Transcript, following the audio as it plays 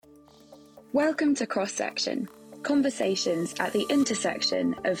Welcome to Cross Section, conversations at the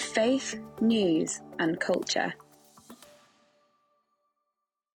intersection of faith, news, and culture.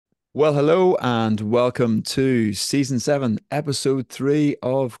 Well, hello and welcome to Season 7, Episode 3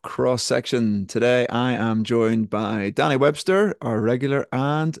 of Cross Section. Today I am joined by Danny Webster, our regular,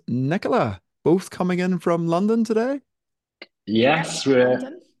 and Nicola, both coming in from London today. Yes, we're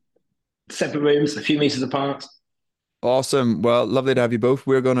separate rooms, a few meters apart. Awesome. Well, lovely to have you both.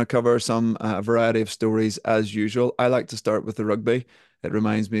 We're going to cover some variety of stories as usual. I like to start with the rugby. It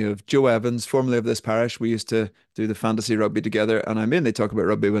reminds me of Joe Evans, formerly of this parish. We used to do the fantasy rugby together, and I mainly talk about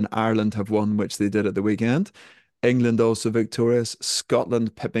rugby when Ireland have won, which they did at the weekend. England also victorious.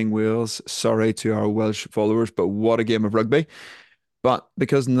 Scotland pipping Wales. Sorry to our Welsh followers, but what a game of rugby. But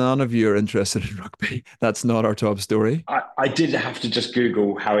because none of you are interested in rugby, that's not our top story. I did have to just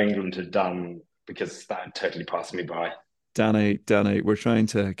Google how England had done because that totally passed me by. Danny, we're trying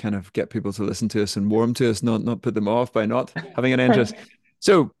to kind of get people to listen to us and warm to us, not put them off by not having an interest.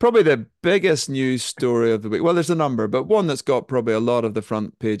 So probably the biggest news story of the week, well, there's a number, but one that's got probably a lot of the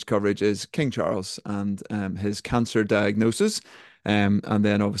front page coverage is King Charles and his cancer diagnosis. And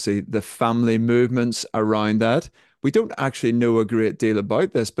then obviously the family movements around that. We don't actually know a great deal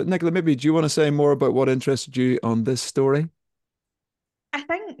about this, but Nicola, maybe do you want to say more about what interested you on this story? I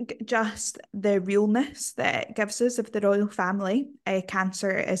think just the realness that it gives us of the royal family.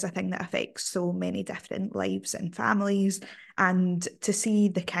 Cancer is a thing that affects so many different lives and families. And to see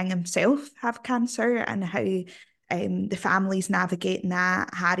the king himself have cancer and how the family's navigating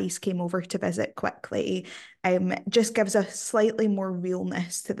that, Harry's came over to visit quickly, just gives a slightly more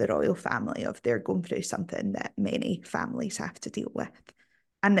realness to the royal family of they're going through something that many families have to deal with.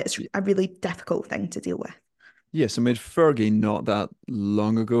 And it's a really difficult thing to deal with. Yes, I mean Fergie not that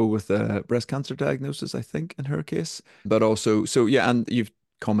long ago with a breast cancer diagnosis, I think, in her case. But also, so yeah, and you've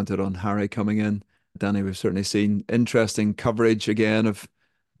commented on Harry coming in. Danny, we've certainly seen interesting coverage again of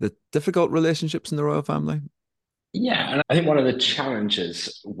the difficult relationships in the royal family. Yeah, and I think one of the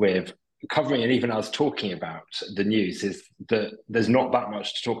challenges with covering and even us talking about the news is that there's not that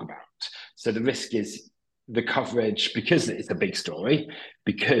much to talk about. So the risk is the coverage, because it's a big story,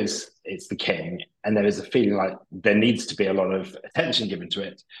 because it's the king, and there is a feeling like there needs to be a lot of attention given to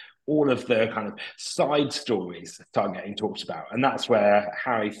it. All of the kind of side stories start getting talked about. And that's where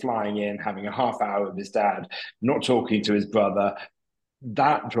Harry flying in, having a half hour with his dad, not talking to his brother,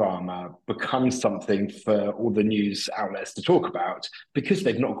 that drama becomes something for all the news outlets to talk about because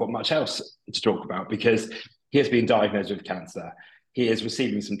they've not got much else to talk about, because he has been diagnosed with cancer. He is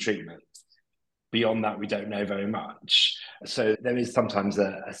receiving some treatment. Beyond that, we don't know very much. So there is sometimes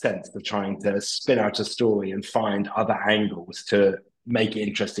a sense of trying to spin out a story and find other angles to make it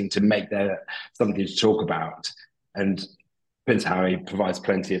interesting, to make there something to talk about. And Prince Harry provides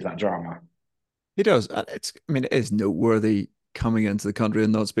plenty of that drama. He does. And I mean, it is noteworthy coming into the country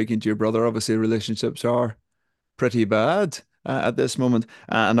and not speaking to your brother. Obviously, relationships are pretty bad at this moment.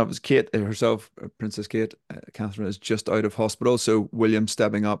 And that was Kate herself, Princess Kate, Catherine is just out of hospital. So William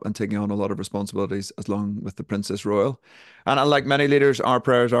stepping up and taking on a lot of responsibilities along with the Princess Royal. And like many leaders, our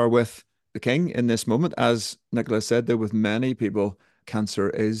prayers are with the King in this moment. As Nicholas said, though, with many people, cancer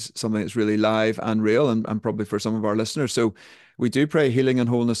is something that's really live and real, and probably for some of our listeners. So we do pray healing and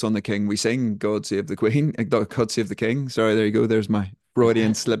wholeness on the King. We sing God Save the Queen, God Save the King. Sorry, there you go. There's my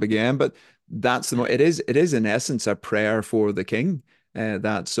Freudian slip again. But that's it is in essence a prayer for the king,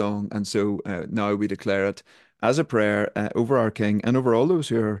 that song. And so now we declare it as a prayer over our king and over all those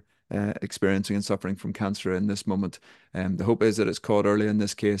who are experiencing and suffering from cancer in this moment. The hope is that it's caught early in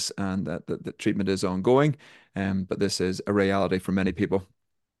this case and that the treatment is ongoing, but this is a reality for many people.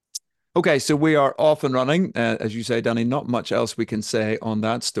 Okay, so we are off and running. As you say, Danny, not much else we can say on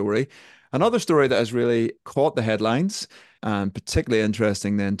that story. Another story that has really caught the headlines, and particularly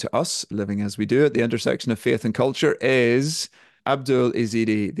interesting then to us, living as we do at the intersection of faith and culture, is Abdul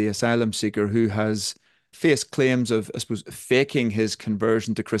Izidi, the asylum seeker who has faced claims of, I suppose, faking his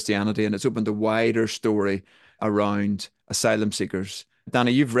conversion to Christianity. And it's opened a wider story around asylum seekers.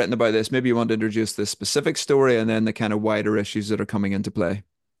 Danny, you've written about this. Maybe you want to introduce this specific story and then the kind of wider issues that are coming into play.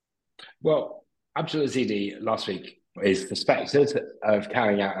 Well, Abdul Azidi last week is suspected of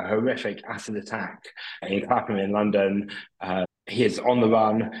carrying out a horrific acid attack in Clapham in London. He is on the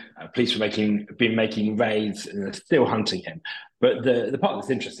run. Police have been making raids and are still hunting him. But the part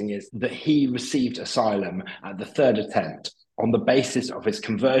that's interesting is that he received asylum at the third attempt on the basis of his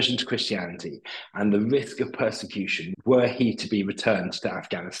conversion to Christianity and the risk of persecution were he to be returned to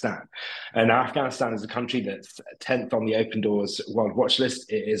Afghanistan. And Afghanistan is a country that's 10th on the Open Doors World Watch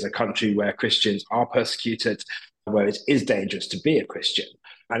List. It is a country where Christians are persecuted, where it is dangerous to be a Christian.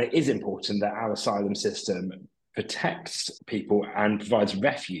 And it is important that our asylum system protects people and provides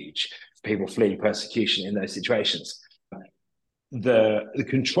refuge for people fleeing persecution in those situations. The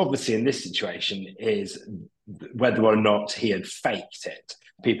controversy in this situation is whether or not he had faked it.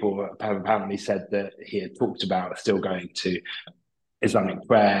 People have apparently said that he had talked about still going to Islamic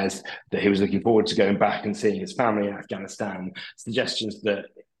prayers, that he was looking forward to going back and seeing his family in Afghanistan, suggestions that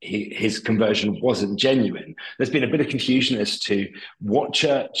his conversion wasn't genuine. There's been a bit of confusion as to what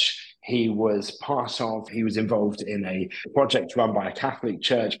church he was part of. He was involved in a project run by a Catholic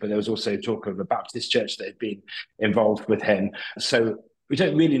church, but there was also talk of a Baptist church that had been involved with him. So we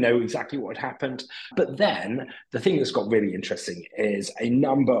don't really know exactly what had happened. But then the thing that's got really interesting is a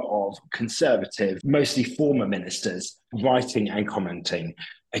number of conservative, mostly former ministers, writing and commenting,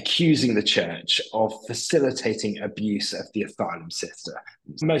 accusing the church of facilitating abuse of the asylum system.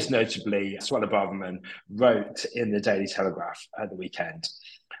 Most notably, Suella Braverman wrote in the Daily Telegraph at the weekend,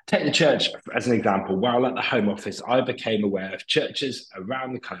 "Take the church as an example. While at the Home Office, I became aware of churches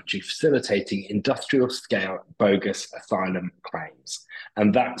around the country facilitating industrial-scale bogus asylum claims."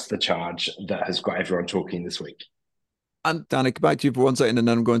 And that's the charge that has got everyone talking this week. And Danny, back to you for one second, and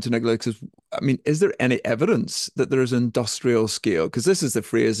then I'm going to Nicola. I mean, is there any evidence that there is industrial scale? Because this is the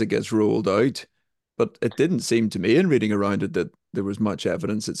phrase that gets rolled out, but it didn't seem to me in reading around it that there was much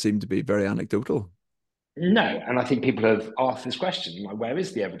evidence. It seemed to be very anecdotal. No, and I think people have asked this question, like, where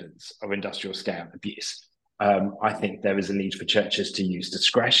is the evidence of industrial scale abuse? I think there is a need for churches to use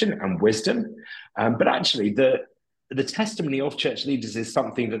discretion and wisdom, but actually the testimony of church leaders is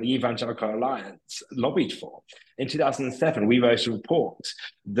something that the Evangelical Alliance lobbied for. In 2007, we wrote a report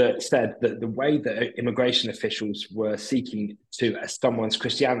that said that the way that immigration officials were seeking to someone's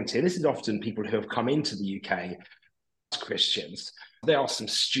Christianity, and this is often people who have come into the UK as Christians, they ask some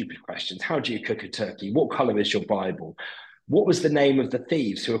stupid questions. How do you cook a turkey? What colour is your Bible? What was the name of the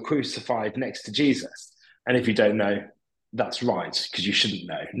thieves who were crucified next to Jesus? And if you don't know, that's right, because you shouldn't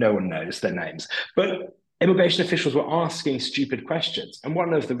know. No one knows their names. But immigration officials were asking stupid questions. And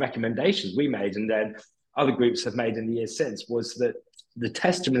one of the recommendations we made, and then other groups have made in the years since, was that the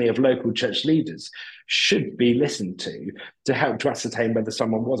testimony of local church leaders should be listened to help to ascertain whether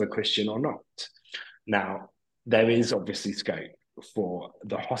someone was a Christian or not. Now, there is obviously scope for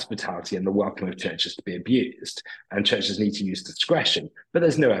the hospitality and the welcome of churches to be abused, and churches need to use discretion, but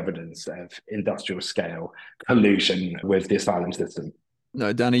there's no evidence of industrial scale collusion with the asylum system.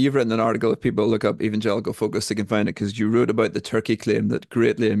 Now, Danny, you've written an article. If people look up Evangelical Focus, they can find it, because you wrote about the turkey claim that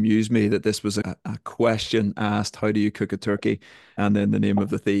greatly amused me, that this was a question asked, how do you cook a turkey? And then the name of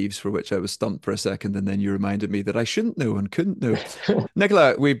the thieves, for which I was stumped for a second. And then you reminded me that I shouldn't know and couldn't know.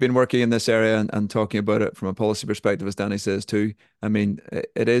 Nicola, we've been working in this area and talking about it from a policy perspective, as Danny says too. I mean,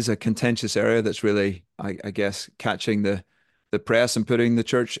 it is a contentious area that's really, I guess, catching the press and putting the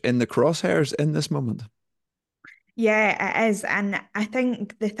church in the crosshairs in this moment. Yeah, it is. And I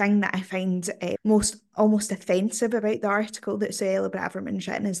think the thing that I find most almost offensive about the article that Suella Braverman's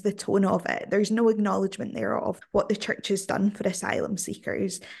written is the tone of it. There's no acknowledgement there of what the church has done for asylum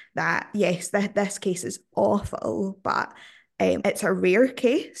seekers, that yes, this case is awful, but it's a rare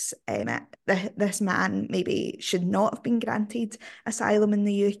case. This man maybe should not have been granted asylum in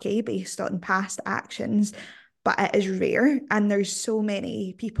the UK based on past actions, but it is rare. And there's so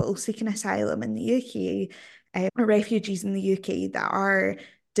many people seeking asylum in the UK, refugees in the UK, that are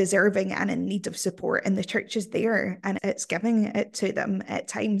deserving and in need of support, and the church is there and it's giving it to them at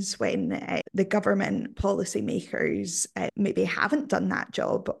times when the government policymakers maybe haven't done that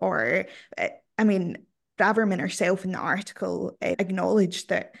job. Or I mean, Braverman herself in the article acknowledged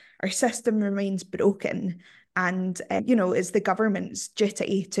that our system remains broken, and it's the government's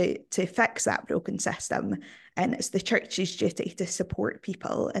duty to fix that broken system, and it's the church's duty to support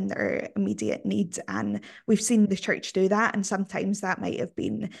people in their immediate needs. And we've seen the church do that, and sometimes that might have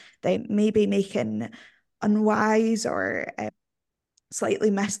been they maybe making unwise or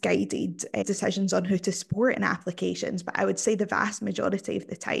slightly misguided decisions on who to support in applications. But I would say the vast majority of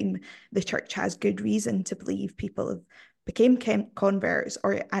the time, the church has good reason to believe people have became converts,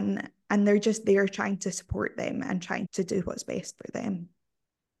 and they're just there trying to support them and trying to do what's best for them.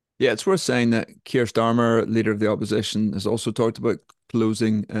 Yeah, it's worth saying that Keir Starmer, leader of the opposition, has also talked about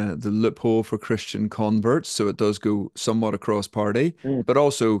closing the loophole for Christian converts. So it does go somewhat across party, but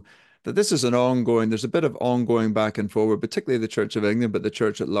also that this is there's a bit of ongoing back and forward, particularly the Church of England, but the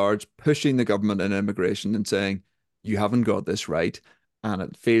church at large, pushing the government in immigration and saying, you haven't got this right. And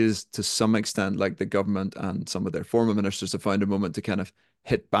it feels to some extent like the government and some of their former ministers have found a moment to kind of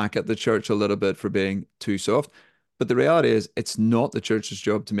hit back at the church a little bit for being too soft. But the reality is, it's not the church's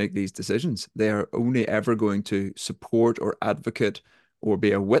job to make these decisions. They are only ever going to support or advocate or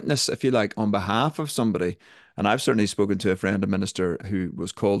be a witness, if you like, on behalf of somebody. And I've certainly spoken to a friend, a minister, who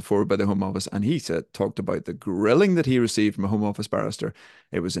was called forward by the Home Office, and he talked about the grilling that he received from a Home Office barrister.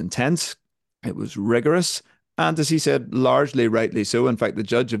 It was intense, it was rigorous, and as he said, largely rightly so. In fact, the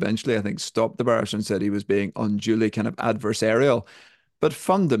judge eventually, I think, stopped the barrister and said he was being unduly kind of adversarial. But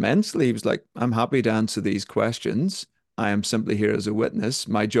fundamentally, he was like, I'm happy to answer these questions. I am simply here as a witness.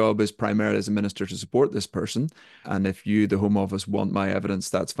 My job is primarily as a minister to support this person. And if you, the Home Office, want my evidence,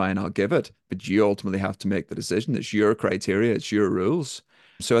 that's fine, I'll give it. But you ultimately have to make the decision. It's your criteria, it's your rules.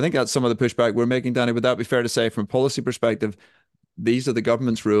 So I think that's some of the pushback we're making, Danny. Would that be fair to say from a policy perspective? These are the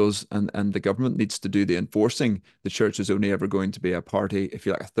government's rules, and the government needs to do the enforcing. The church is only ever going to be a party, if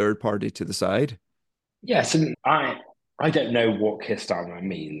you like, a third party to the side. Yes, and I don't know what Keir Starmer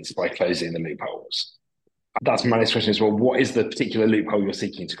means by closing the loopholes. That's my next question as well. What is the particular loophole you're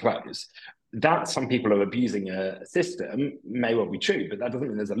seeking to close? That some people are abusing a system may well be true, but that doesn't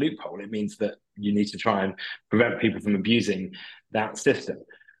mean there's a loophole. It means that you need to try and prevent people from abusing that system.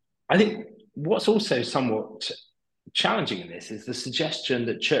 I think what's also somewhat challenging in this is the suggestion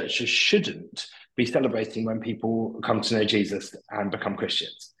that churches shouldn't be celebrating when people come to know Jesus and become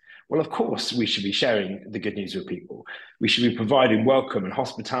Christians. Well, of course, we should be sharing the good news with people. We should be providing welcome and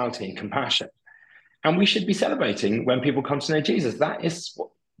hospitality and compassion. And we should be celebrating when people come to know Jesus. That is what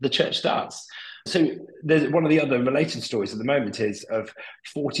the church does. So there's one of the other related stories at the moment is of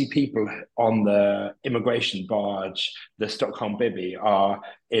 40 people on the immigration barge, the Stockholm Bibby, are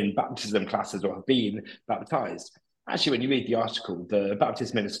in baptism classes or have been baptized. Actually, when you read the article, the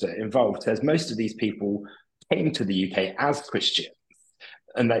Baptist minister involved says most of these people came to the UK as Christians,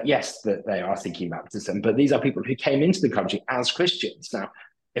 and that, yes, that they are seeking baptism, but these are people who came into the country as Christians. Now,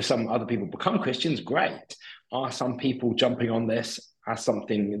 if some other people become Christians, great. Are some people jumping on this as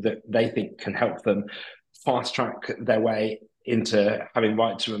something that they think can help them fast track their way into having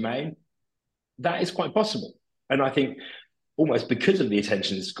right to remain? That is quite possible. And I think almost because of the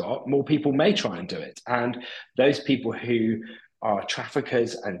attention it's got, more people may try and do it. And those people who are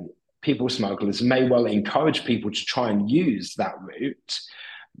traffickers and people smugglers may well encourage people to try and use that route.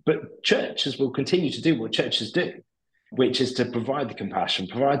 But churches will continue to do what churches do, which is to provide the compassion,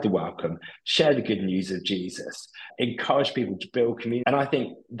 provide the welcome, share the good news of Jesus, encourage people to build community. And I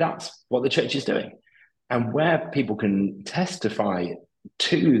think that's what the church is doing. And where people can testify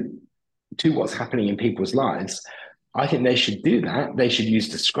to what's happening in people's lives, I think they should do that. They should use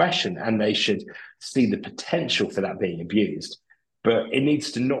discretion, and they should see the potential for that being abused. But it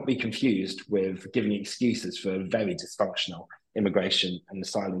needs to not be confused with giving excuses for a very dysfunctional immigration and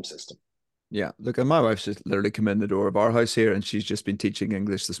asylum system. Yeah, look, and my wife's just literally come in the door of our house here, and she's just been teaching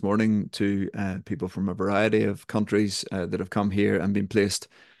English this morning to people from a variety of countries that have come here and been placed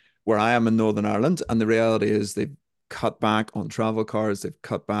where I am in Northern Ireland. And the reality is they've cut back on travel cards, they've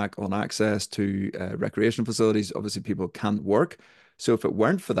cut back on access to recreation facilities. Obviously, people can't work. So if it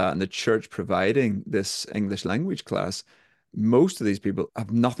weren't for that and the church providing this English language class, most of these people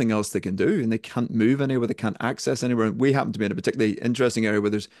have nothing else they can do, and they can't move anywhere, they can't access anywhere. We happen to be in a particularly interesting area where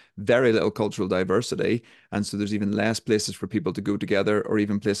there's very little cultural diversity, and so there's even less places for people to go together or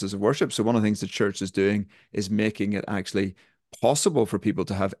even places of worship. So one of the things the church is doing is making it actually possible for people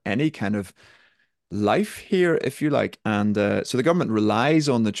to have any kind of life here, if you like. And so the government relies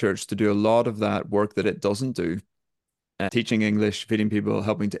on the church to do a lot of that work that it doesn't do. Teaching English, feeding people,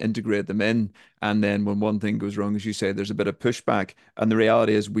 helping to integrate them in. And then when one thing goes wrong, as you say, there's a bit of pushback. And the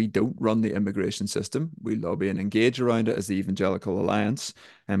reality is we don't run the immigration system. We lobby and engage around it as the Evangelical Alliance.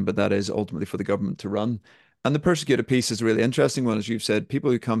 But that is ultimately for the government to run. And the persecuted piece is a really interesting one. As you've said, people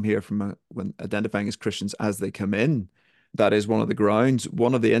who come here from when identifying as Christians as they come in, that is one of the grounds.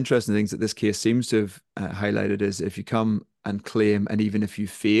 One of the interesting things that this case seems to have highlighted is if you come and claim, and even if you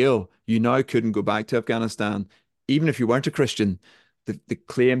fail, you now couldn't go back to Afghanistan. Even if you weren't a Christian, the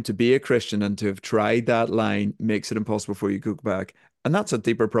claim to be a Christian and to have tried that line makes it impossible for you to go back. And that's a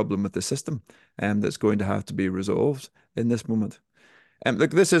deeper problem with the system that's going to have to be resolved in this moment.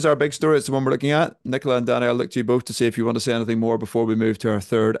 Look, this is our big story. It's the one we're looking at. Nicola and Danny, I'll look to you both to see if you want to say anything more before we move to our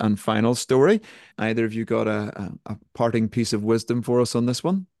third and final story. Either of you got a parting piece of wisdom for us on this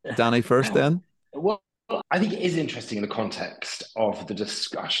one? Danny first then. Well, I think it is interesting in the context of the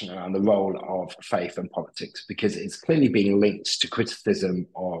discussion around the role of faith and politics, because it's clearly being linked to criticism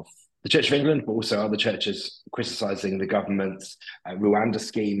of the Church of England, but also other churches criticising the government's Rwanda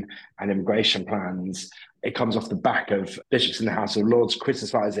scheme and immigration plans. It comes off the back of bishops in the House of Lords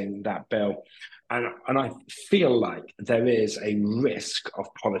criticising that bill. And I feel like there is a risk of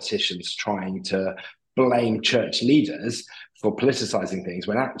politicians trying to blame church leaders for politicising things,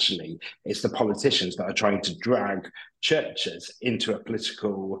 when actually it's the politicians that are trying to drag churches into a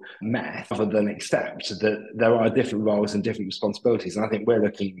political mess rather than accept that there are different roles and different responsibilities. And I think we're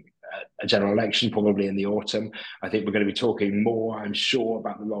looking at a general election probably in the autumn. I think we're going to be talking more, I'm sure,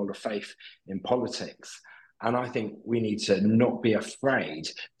 about the role of faith in politics. And I think we need to not be afraid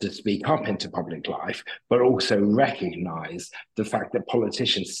to speak up into public life, but also recognise the fact that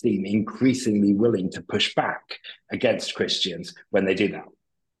politicians seem increasingly willing to push back against Christians when they do that.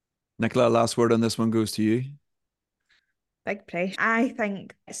 Nicola, last word on this one goes to you. Big pressure. I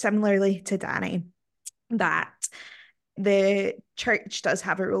think, similarly to Danny, that the church does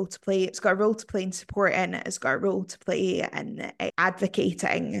have a role to play. It's got a role to play in supporting, it's got a role to play in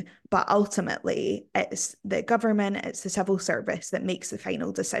advocating, but ultimately it's the government, it's the civil service that makes the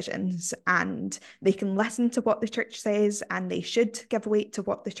final decisions, and they can listen to what the church says and they should give weight to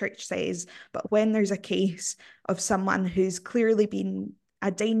what the church says. But when there's a case of someone who's clearly been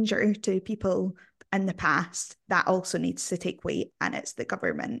a danger to people in the past, that also needs to take weight, and it's the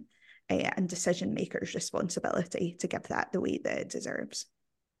government and decision makers' responsibility to give that the weight that it deserves.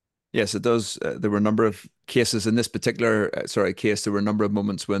 Yes, it does. There were a number of cases in this particular case. There were a number of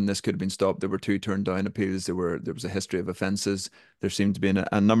moments when this could have been stopped. There were 2 turned down appeals. There was a history of offences. There seemed to be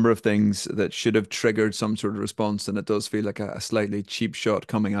a number of things that should have triggered some sort of response, and it does feel like a slightly cheap shot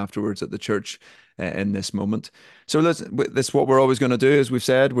coming afterwards at the church in this moment. So this what we're always going to do. As we've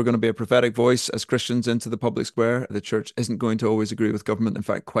said, we're going to be a prophetic voice as Christians into the public square. The church isn't going to always agree with government. In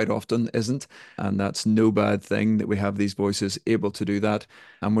fact, quite often isn't. And that's no bad thing that we have these voices able to do that.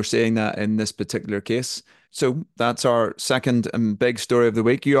 And we're seeing that in this particular case. So that's our second and big story of the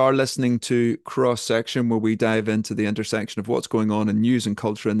week. You are listening to Cross Section, where we dive into the intersection of what's going on in news and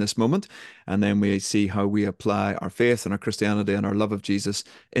culture in this moment. And then we see how we apply our faith and our Christianity and our love of Jesus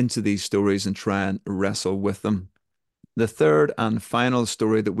into these stories and try and wrestle with them. The third and final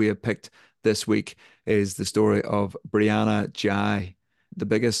story that we have picked this week is the story of Brianna Jai. The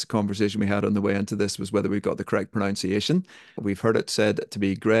biggest conversation we had on the way into this was whether we got the correct pronunciation. We've heard it said to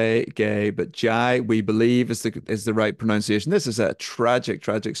be gay, but Jai, we believe, is the right pronunciation. This is a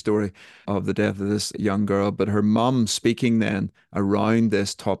tragic story of the death of this young girl, but her mum speaking then around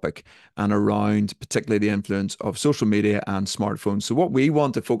this topic and around particularly the influence of social media and smartphones. So what we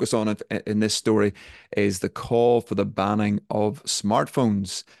want to focus on in this story is the call for the banning of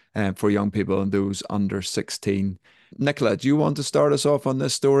smartphones for young people and those under 16. Nicola, do you want to start us off on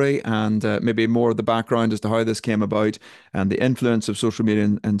this story and maybe more of the background as to how this came about and the influence of social media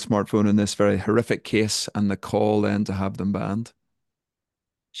and smartphone in this very horrific case and the call then to have them banned?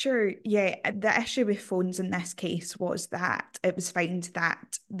 Sure, yeah. The issue with phones in this case was that it was found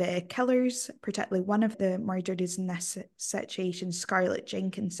that the killers, particularly one of the murderers in this situation, Scarlett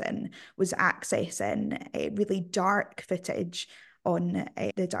Jenkinson, was accessing a really dark footage on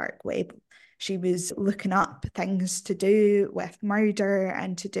the dark web. She was looking up things to do with murder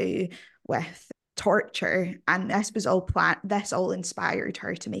and to do with torture, and this was all planned. This all inspired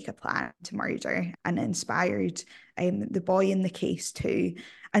her to make a plan to murder, and inspired the boy in the case too.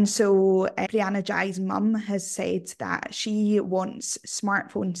 And so Brianna Jai's mum has said that she wants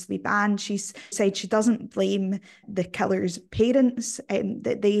smartphones to be banned. She's said she doesn't blame the killer's parents,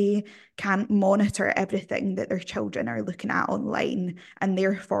 that they can't monitor everything that their children are looking at online, and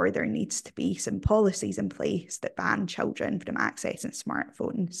therefore there needs to be some policies in place that ban children from accessing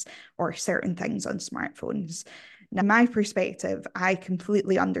smartphones or certain things on smartphones. Now, my perspective, I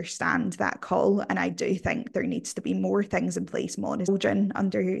completely understand that call, and I do think there needs to be more things in place monitoring children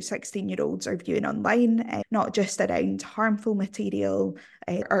under 16-year-olds are viewing online, not just around harmful material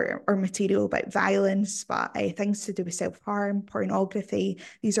or material about violence, but things to do with self-harm, pornography.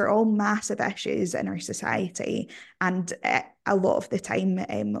 These are all massive issues in our society, and a lot of the time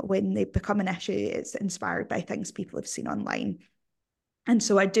when they become an issue, it's inspired by things people have seen online. And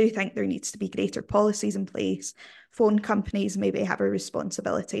so I do think there needs to be greater policies in place. Phone companies maybe have a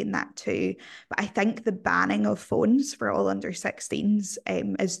responsibility in that too. But I think the banning of phones for all under 16s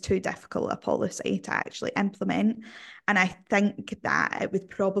is too difficult a policy to actually implement. And I think that it would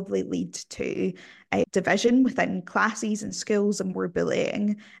probably lead to a division within classes and schools and more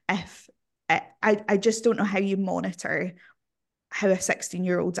bullying if I just don't know how you monitor how a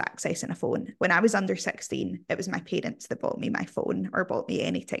 16-year-old's accessing a phone. When I was under 16, it was my parents that bought me my phone or bought me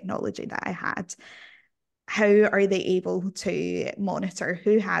any technology that I had. How are they able to monitor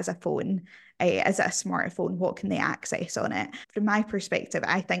who has a phone? Is it a smartphone? What can they access on it? From my perspective,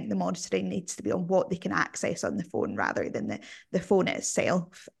 I think the monitoring needs to be on what they can access on the phone rather than the phone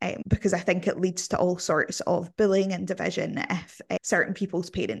itself, because I think it leads to all sorts of bullying and division if certain people's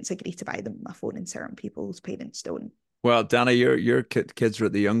parents agree to buy them a phone and certain people's parents don't. Well, Danny, your kids are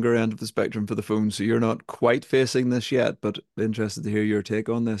at the younger end of the spectrum for the phone, so you're not quite facing this yet, but interested to hear your take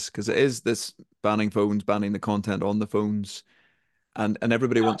on this because it is this banning phones, banning the content on the phones, and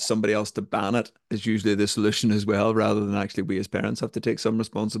everybody wants somebody else to ban it is usually the solution as well, rather than actually we as parents have to take some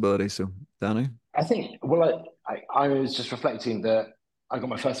responsibility. So, Danny. I think, well, I was just reflecting that I got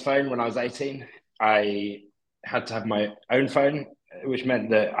my first phone when I was 18. I had to have my own phone, which meant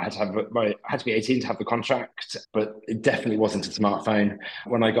that I had to be 18 to have the contract, but it definitely wasn't a smartphone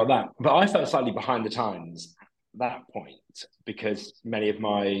when I got that. But I felt slightly behind the times at that point because many of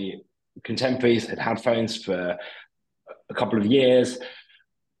my contemporaries had had phones for a couple of years.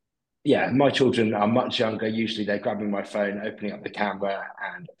 Yeah, my children are much younger. Usually they're grabbing my phone, opening up the camera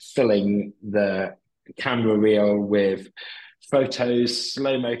and filling the camera reel with photos,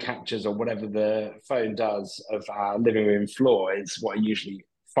 slow-mo captures, or whatever the phone does of our living room floor is what I usually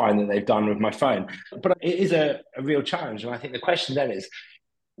find that they've done with my phone. But it is a real challenge. And I think the question then is,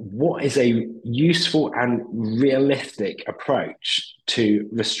 what is a useful and realistic approach to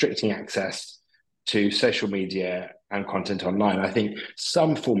restricting access to social media and content online? I think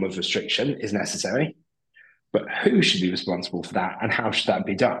some form of restriction is necessary, but who should be responsible for that and how should that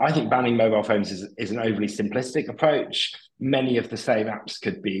be done? I think banning mobile phones is an overly simplistic approach. Many of the same apps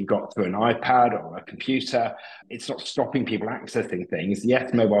could be got through an iPad or a computer. It's not stopping people accessing things.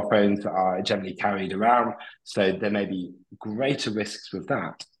 Yes, mobile phones are generally carried around, so there may be greater risks with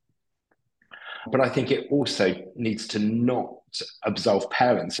that. But I think it also needs to not absolve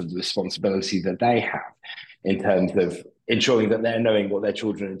parents of the responsibility that they have in terms of ensuring that they're knowing what their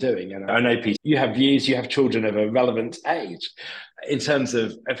children are doing. And I know, Pete, you have views, you have children of a relevant age in terms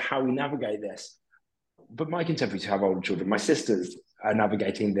of how we navigate this. But my contemporaries have older children. My sisters are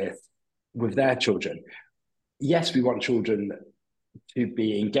navigating this with their children. Yes, we want children to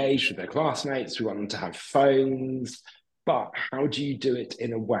be engaged with their classmates. We want them to have phones. But how do you do it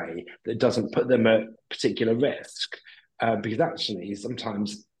in a way that doesn't put them at particular risk? Because actually,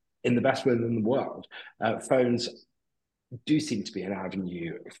 sometimes in the best will in the world, phones do seem to be an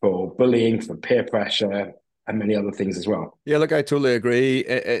avenue for bullying, for peer pressure, and many other things as well. Yeah, look, I totally agree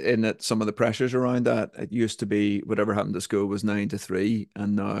in that some of the pressures around that. It used to be whatever happened to school was 9 to 3,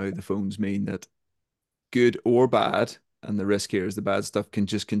 and now the phones mean that good or bad, and the risk here is the bad stuff can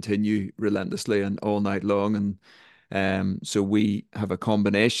just continue relentlessly and all night long. And so we have a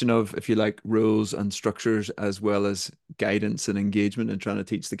combination of, if you like, rules and structures as well as guidance and engagement and trying to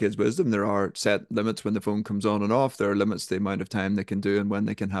teach the kids wisdom. There are set limits when the phone comes on and off. There are limits to the amount of time they can do and when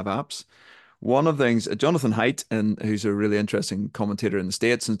they can have apps. One of the things, Jonathan Haidt, who's a really interesting commentator in the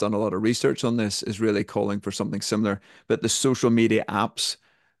States and has done a lot of research on this, is really calling for something similar. But the social media apps,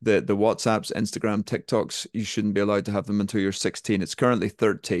 the WhatsApps, Instagram, TikToks, you shouldn't be allowed to have them until you're 16. It's currently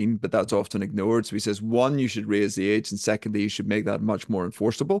 13, but that's often ignored. So he says, one, you should raise the age, and secondly, you should make that much more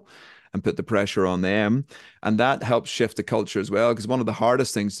enforceable and put the pressure on them. And that helps shift the culture as well, because one of the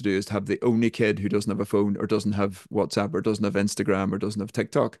hardest things to do is to have the only kid who doesn't have a phone or doesn't have WhatsApp or doesn't have Instagram or doesn't have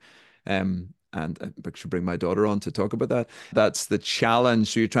TikTok. And I should bring my daughter on to talk about that. That's the challenge.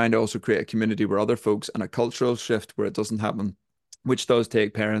 So you're trying to also create a community where other folks, and a cultural shift where it doesn't happen, which does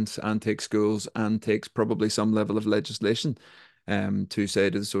take parents and take schools and takes probably some level of legislation to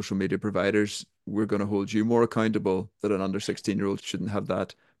say to the social media providers, we're going to hold you more accountable that an under 16-year-old shouldn't have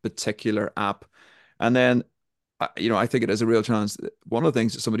that particular app. And then, I think it is a real challenge. One of the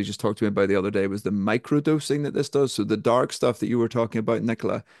things that somebody just talked to me about the other day was the microdosing that this does. So the dark stuff that you were talking about,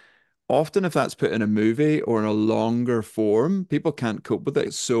 Nicola, often if that's put in a movie or in a longer form, people can't cope with it.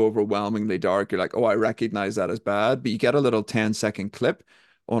 It's so overwhelmingly dark. You're like, oh, I recognize that as bad. But you get a little 10-second clip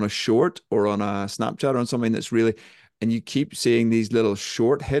on a short or on a Snapchat or on something that's really, and you keep seeing these little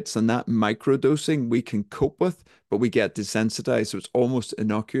short hits, and that microdosing we can cope with, but we get desensitized. So it's almost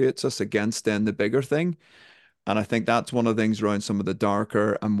inoculates us against then the bigger thing. And I think that's one of the things around some of the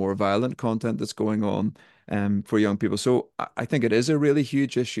darker and more violent content that's going on for young people. So I think it is a really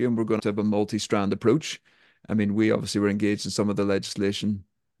huge issue, and we're going to have a multi-strand approach. I mean, we obviously were engaged in some of the legislation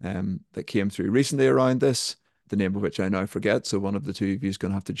that came through recently around this, the name of which I now forget. So one of the two of you is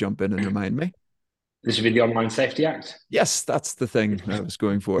going to have to jump in and remind me. This would be the Online Safety Act. Yes, that's the thing I was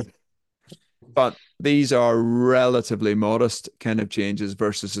going for. But these are relatively modest kind of changes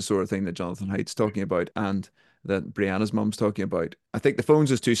versus the sort of thing that Jonathan Haidt's talking about and that Brianna's mum's talking about. I think the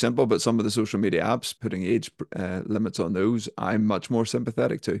phones is too simple, but some of the social media apps, putting age limits on those, I'm much more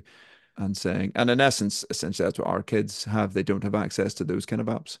sympathetic to, and saying, and in essence, essentially that's what our kids have. They don't have access to those kind of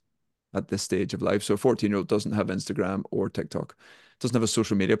apps at this stage of life. So a 14-year-old doesn't have Instagram or TikTok. doesn't have a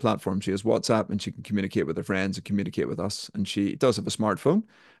social media platform. She has WhatsApp, and she can communicate with her friends and communicate with us. And she does have a smartphone.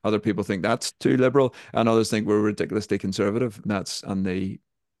 Other people think that's too liberal, and others think we're ridiculously conservative. And the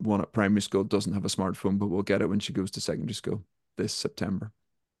one at primary school doesn't have a smartphone, but we'll get it when she goes to secondary school this September.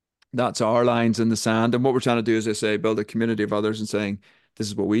 That's our lines in the sand. And what we're trying to do, as I say, build a community of others and saying, this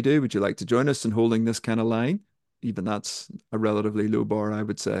is what we do. Would you like to join us in holding this kind of line? Even that's a relatively low bar, I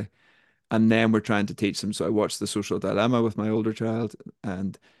would say. And then we're trying to teach them. So I watched The Social Dilemma with my older child,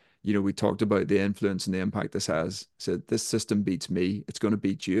 and we talked about the influence and the impact this has. Said this system beats me, it's going to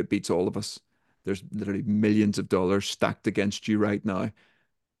beat you, it beats all of us. There's literally millions of dollars stacked against you right now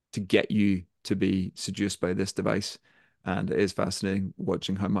to get you to be seduced by this device. And it is fascinating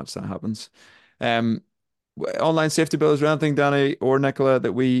watching how much that happens. Online safety bills, is there anything, Danny or Nicola,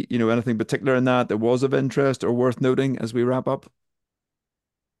 that we, anything particular in that was of interest or worth noting as we wrap up?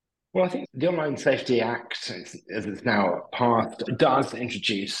 Well, I think the Online Safety Act, as it's now passed, does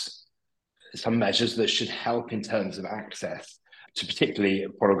introduce some measures that should help in terms of access to particularly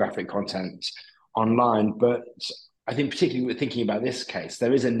pornographic content online. But I think particularly with thinking about this case,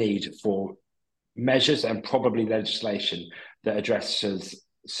 there is a need for measures and probably legislation that addresses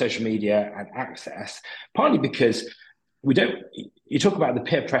social media and access, partly because you talk about the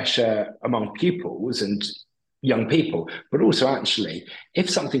peer pressure among pupils and young people, but also actually, if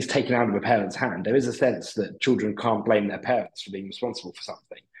something's taken out of a parent's hand, there is a sense that children can't blame their parents for being responsible for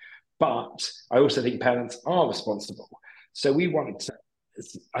something. But I also think parents are responsible. So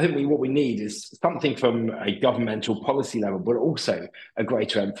what we need is something from a governmental policy level, but also a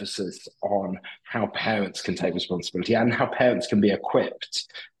greater emphasis on how parents can take responsibility and how parents can be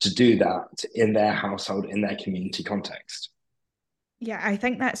equipped to do that in their household, in their community context. Yeah, I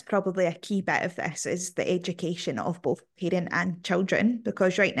think that's probably a key bit of this is the education of both parent and children,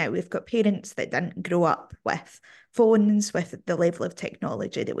 because right now we've got parents that didn't grow up with phones, with the level of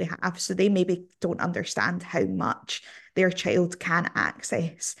technology that we have. So they maybe don't understand how much their child can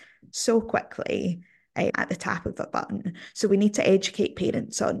access so quickly at the tap of a button. So we need to educate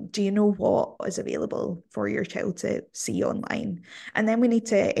parents on, do you know what is available for your child to see online? And then we need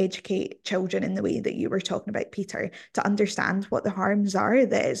to educate children in the way that you were talking about, Peter, to understand what the harms are,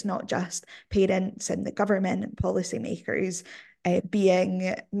 that it's not just parents and the government and policymakers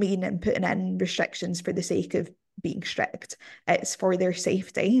being mean and putting in restrictions for the sake of being strict. It's for their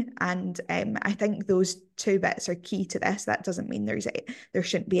safety. And I think those two bits are key to this. That doesn't mean there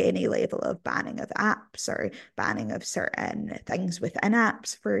shouldn't be any level of banning of apps or banning of certain things within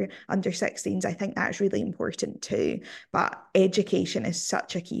apps for under 16s. I think that's really important too. But education is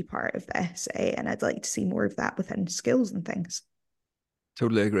such a key part of this. And I'd like to see more of that within schools and things.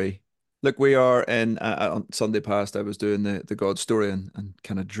 Totally agree. Look, we are in on Sunday past, I was doing the God story and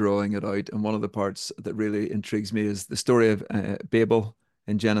kind of drawing it out. And one of the parts that really intrigues me is the story of Babel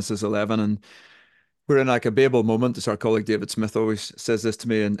in Genesis 11. And we're in like a Babel moment. As our colleague David Smith always says this to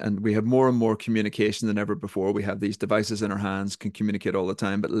me, and we have more and more communication than ever before. We have these devices in our hands, can communicate all the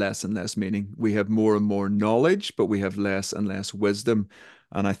time, but less and less meaning. We have more and more knowledge, but we have less and less wisdom.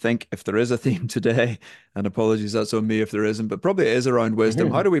 And I think if there is a theme today, and apologies, that's on me if there isn't, but probably it is around wisdom.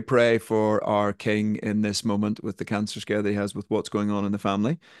 How do we pray for our king in this moment with the cancer scare that he has with what's going on in the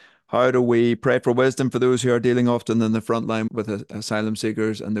family? How do we pray for wisdom for those who are dealing often in the front line with asylum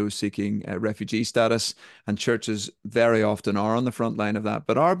seekers and those seeking refugee status? And churches very often are on the front line of that,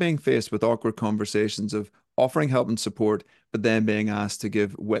 but are being faced with awkward conversations of offering help and support, but then being asked to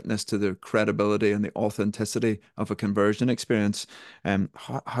give witness to the credibility and the authenticity of a conversion experience.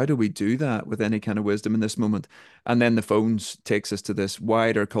 How do we do that with any kind of wisdom in this moment? And then the phones takes us to this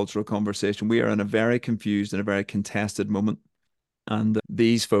wider cultural conversation. We are in a very confused and a very contested moment. And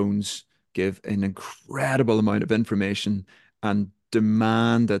these phones give an incredible amount of information and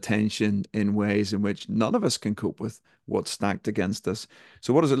demand attention in ways in which none of us can cope with what's stacked against us.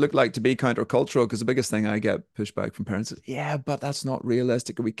 So what does it look like to be countercultural? Because the biggest thing I get pushback from parents is, yeah, but that's not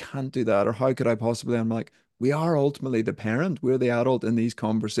realistic, or we can't do that, or how could I possibly? I'm like, we are ultimately the parent. We're the adult in these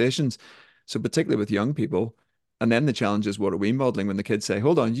conversations. So particularly with young people. And then the challenge is, what are we modeling when the kids say,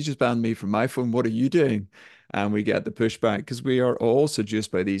 hold on, you just banned me from my phone. What are you doing? And we get the pushback because we are all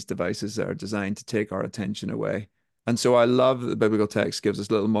seduced by these devices that are designed to take our attention away. And so I love that the biblical text gives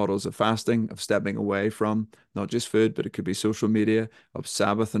us little models of fasting, of stepping away from not just food, but it could be social media, of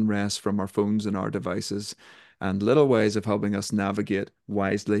Sabbath and rest from our phones and our devices, and little ways of helping us navigate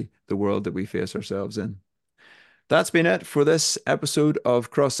wisely the world that we face ourselves in. That's been it for this episode of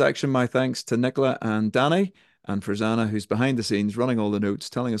Cross Section. My thanks to Nicola and Danny, and for Zana, who's behind the scenes, running all the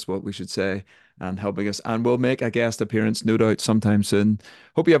notes, telling us what we should say and helping us. And we'll make a guest appearance, no doubt, sometime soon.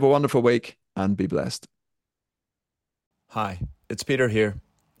 Hope you have a wonderful week and be blessed. Hi, it's Peter here.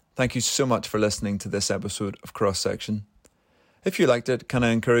 Thank you so much for listening to this episode of Cross Section. If you liked it, can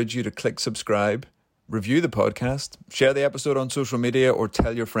I encourage you to click subscribe, review the podcast, share the episode on social media, or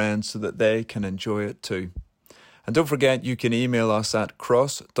tell your friends so that they can enjoy it too. And don't forget, you can email us at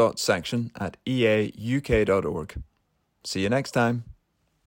cross.section@eauk.org. See you next time.